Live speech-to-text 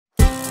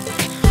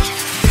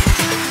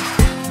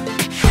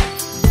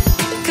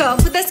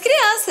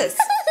crianças.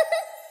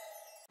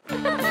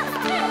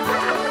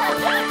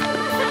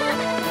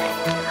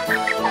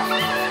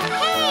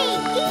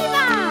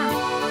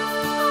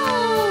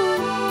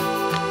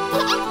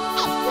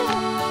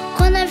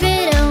 Quando é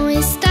verão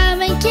está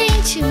bem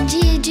quente, um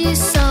dia de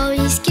sol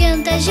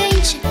esquenta a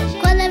gente.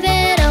 Quando é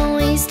verão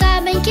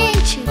está bem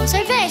quente, um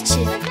sorvete.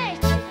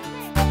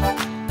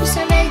 Um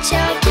sorvete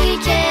é o que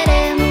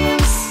queremos.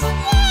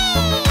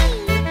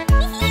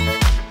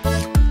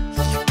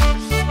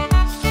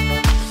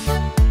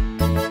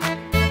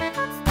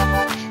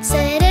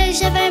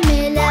 Cereja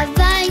vermelha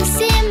vai em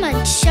cima,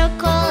 de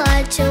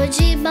chocolate ou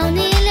de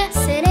baunilha.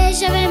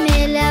 Cereja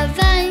vermelha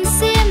vai em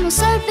cima, um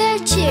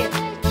sorvete.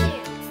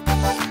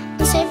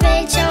 Um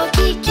sorvete é o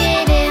que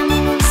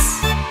queremos.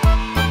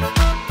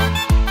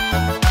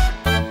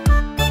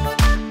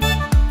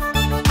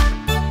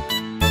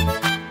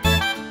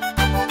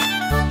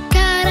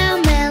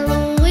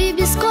 Caramelo e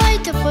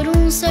biscoito, por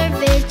um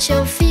sorvete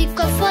eu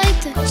fico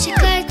afoito.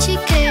 Chiclete,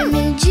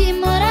 creme de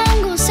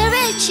morango,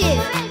 sorvete.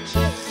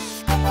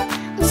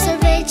 Um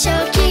sorvete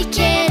é o que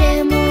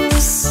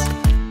queremos.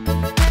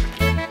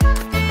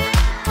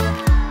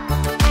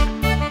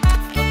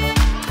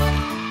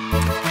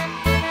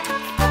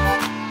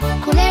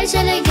 Colher de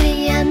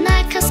alegria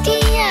na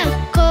casquinha,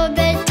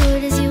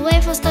 coberturas e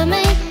waffles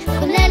também.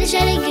 Colher de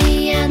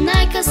alegria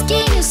na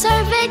casquinha,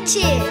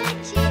 sorvete.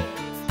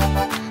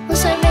 Um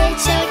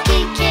sorvete é o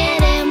que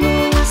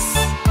queremos.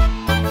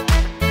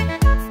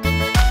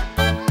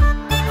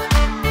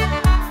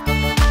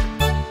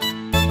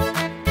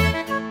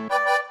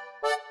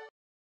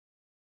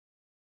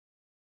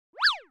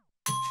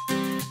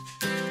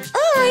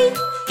 Oi,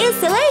 eu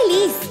sou a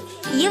Elly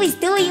e eu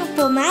estou em um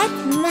pomar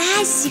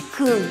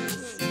mágico.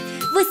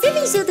 Você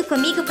vem junto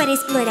comigo para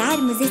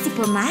explorarmos esse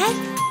pomar?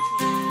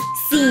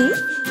 Sim?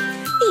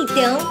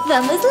 Então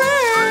vamos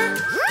lá!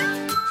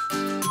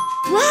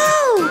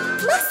 Uau!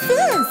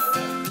 Maçãs!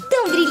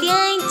 Tão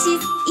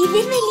brilhantes e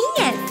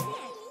vermelhinhas!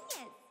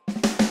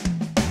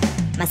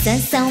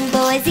 Maçãs são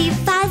boas e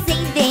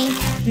fazem bem,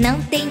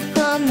 não tem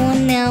como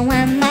não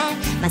amar.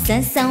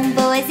 Maçãs são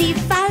boas e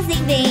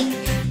fazem bem,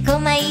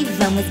 coma e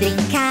vamos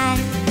brincar.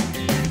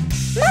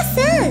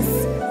 Maçãs!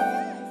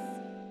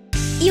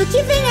 E o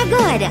que vem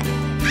agora?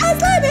 As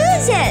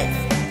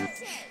laranjas!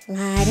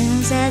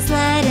 Laranjas,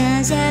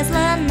 laranjas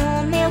lá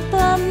no meu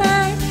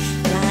pomar.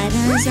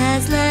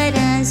 Laranjas,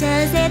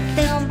 laranjas, é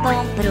tão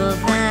bom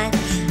provar.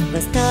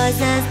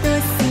 Gostosas,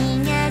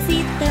 docinhas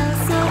e tão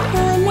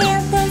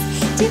suculentas,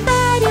 de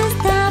vários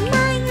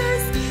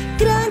tamanhos,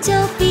 grande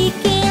ou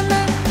pequena.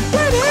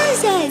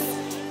 Laranjas!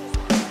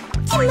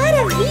 Que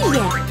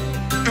maravilha!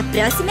 A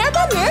próxima é a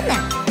banana.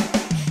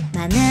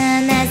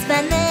 Bananas,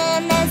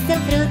 bananas, são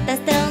frutas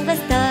tão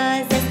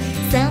gostosas.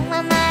 São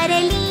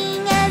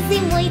amarelinhas e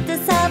muito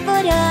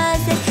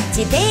saborosas.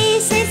 Te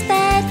deixa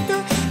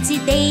esperto, te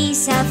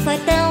deixa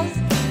fortão.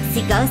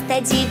 Se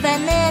gosta de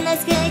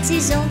bananas,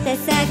 cante junto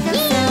essa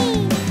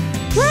canção.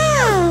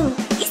 Uau!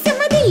 Isso é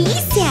uma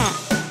delícia!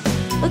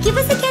 O que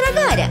você quer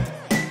agora?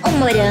 Um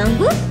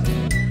morango?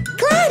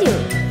 Claro!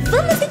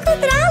 Vamos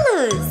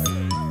encontrá-los!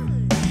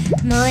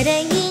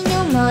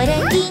 Moranguinho,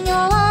 moranguinho,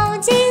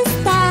 onde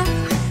está?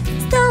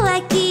 Estou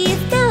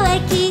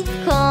aqui,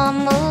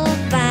 como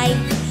vai?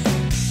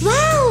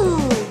 Uau!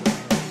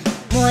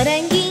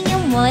 Moranguinho,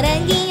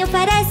 moranguinho,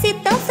 parece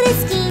tão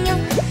fresquinho.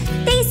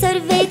 Tem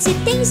sorvete,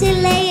 tem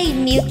geleia e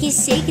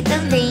milkshake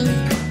também.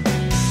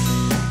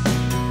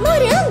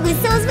 Morangos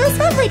são os meus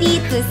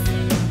favoritos.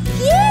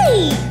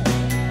 Yay!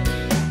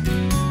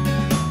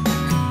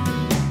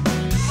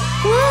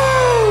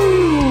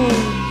 Uau!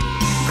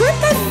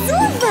 Quantas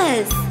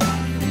uvas!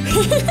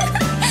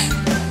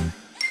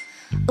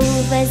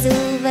 Uvas,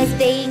 uvas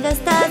bem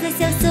gostosas,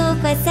 seu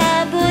suco é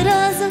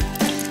saboroso.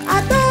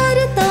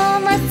 Adoro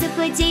tomar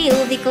suco de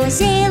uva e com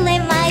gelo é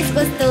mais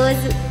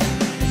gostoso.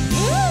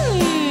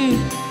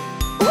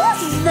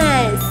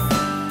 Uvas!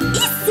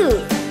 Isso!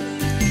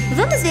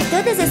 Vamos ver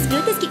todas as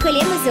frutas que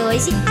colhemos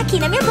hoje aqui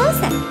na minha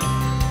bolsa.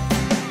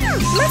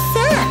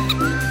 Maçã,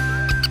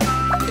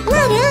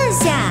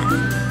 laranja,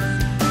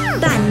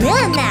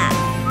 banana,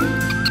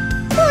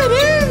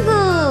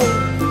 morango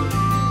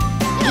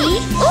e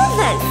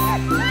uvas.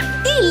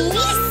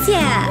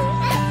 Delícia!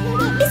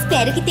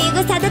 Espero que tenha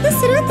gostado das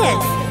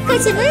frutas.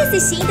 Continue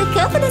assistindo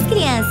Campo das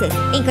Crianças.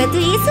 Enquanto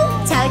isso,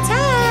 tchau,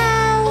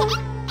 tchau!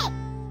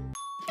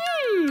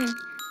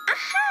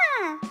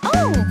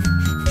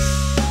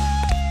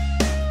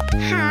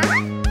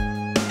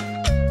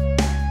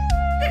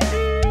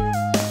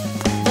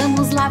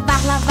 Vamos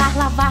lavar, lavar,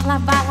 lavar,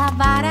 lavar,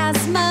 lavar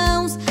as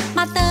mãos,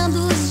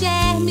 matando os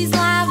germes,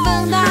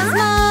 lavando as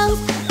mãos,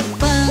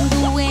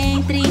 limpando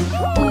entre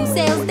os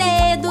seus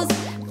dedos.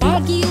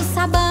 Pegue o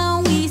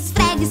sabão e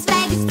esfregue,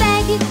 esfregue,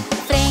 esfregue,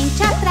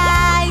 frente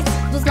atrás,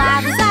 dos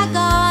lados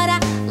agora,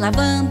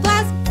 lavando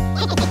as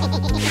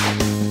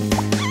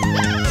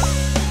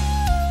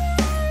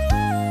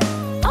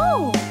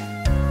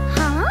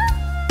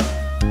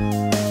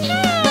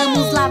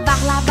Vamos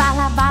lavar, lavar,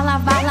 lavar,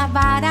 lavar,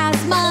 lavar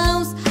as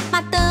mãos,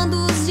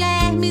 matando os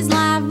germes,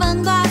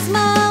 lavando as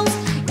mãos,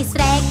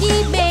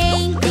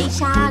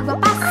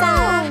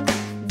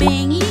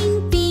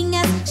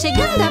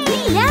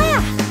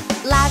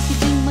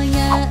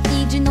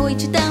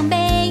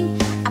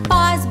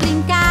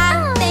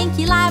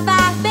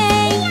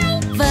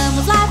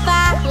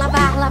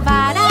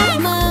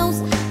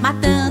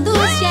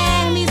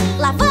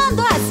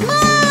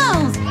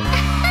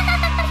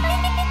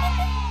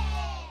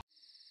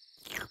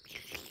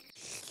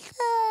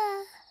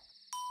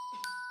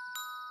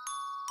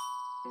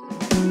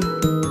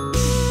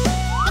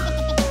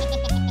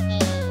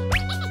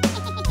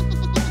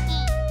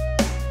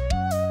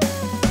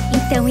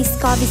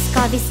 escova,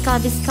 escova,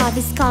 escova, escova,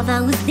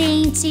 escova os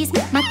dentes,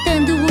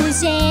 matando os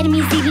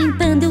germes e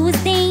limpando os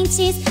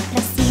dentes.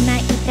 Pra cima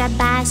e pra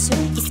baixo,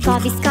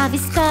 escova, escova,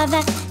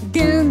 escova,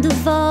 dando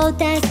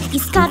voltas,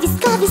 escova,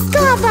 escova,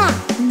 escova.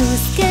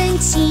 Nos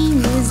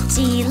cantinhos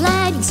de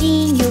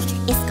ladinho,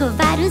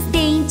 escovar os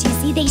dentes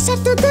e deixar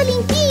tudo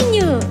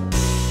limpinho.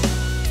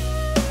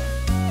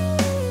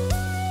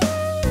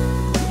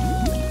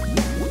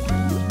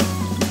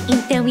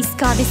 Então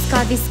escova,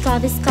 escova,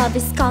 escova, escova,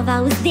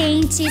 escova os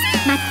dentes,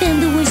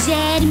 matando os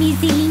germes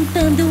e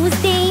limpando os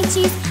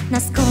dentes.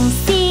 Nós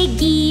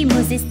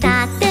conseguimos,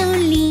 está tão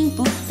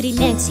limpo,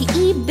 brilhante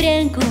e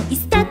branco,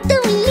 está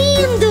tão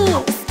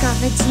lindo.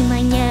 Escova de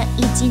manhã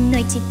e de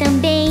noite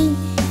também,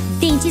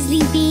 dentes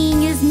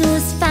limpinhos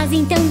nos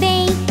fazem tão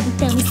bem.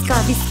 Então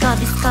escova,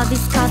 escova, escova,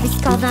 escova,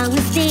 escova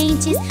os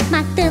dentes,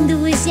 matando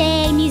os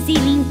germes e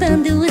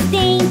limpando os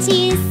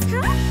dentes.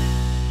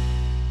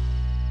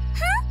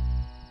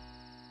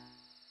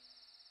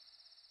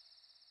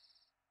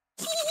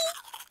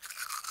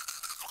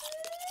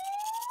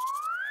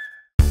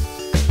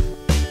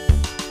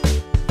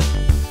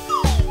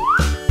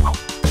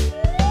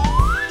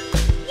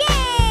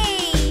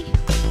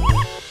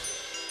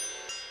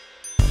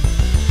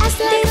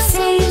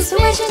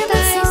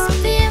 Vegetais,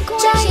 venha com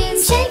a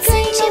gente,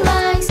 cante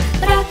mais.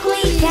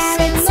 Brócolis,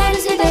 carrots,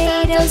 lettuce,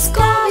 potatoes,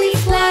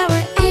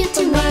 cauliflower and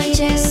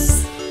tomatoes.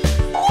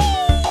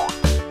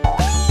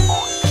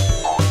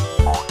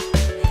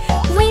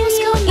 Vamos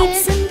comer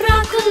some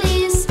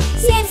brócolis,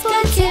 sem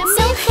podemos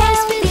ficar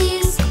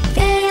feliz. É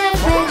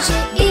verde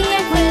e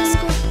é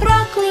fresco,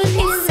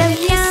 brócolis é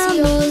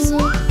delicioso.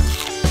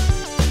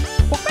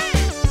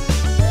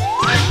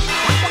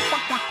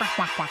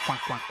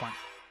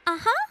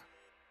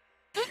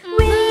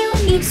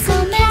 It's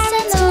começa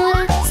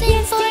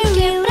sem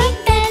forqueiro pra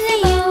pele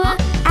boa.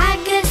 A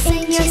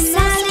gracinha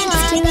salada,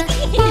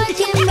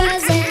 pode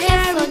mais é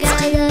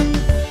refogada.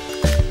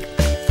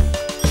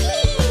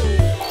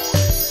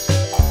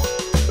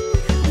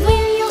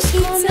 Venham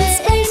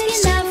comer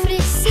espinafre,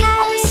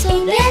 sal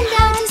sobre a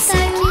de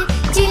saque.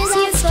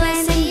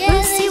 Desaflece e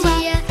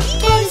energia,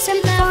 quero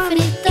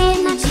espinafre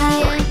todo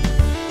dia.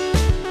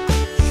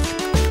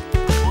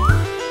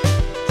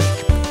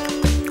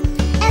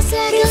 Essa é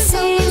a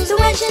canção dos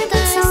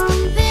vegetais.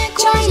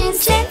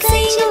 Carrots,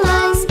 lettuce,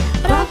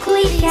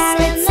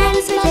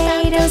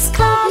 potatoes,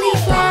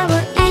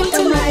 cauliflower and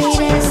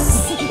tomatoes.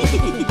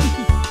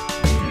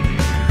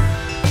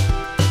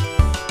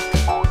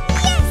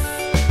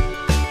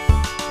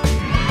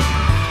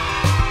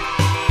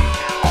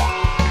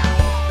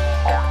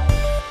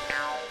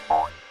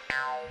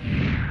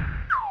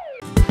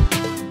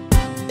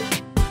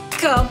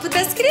 Campo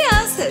das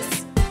Crianças.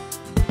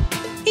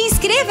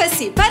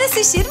 Inscreva-se para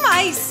assistir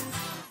mais!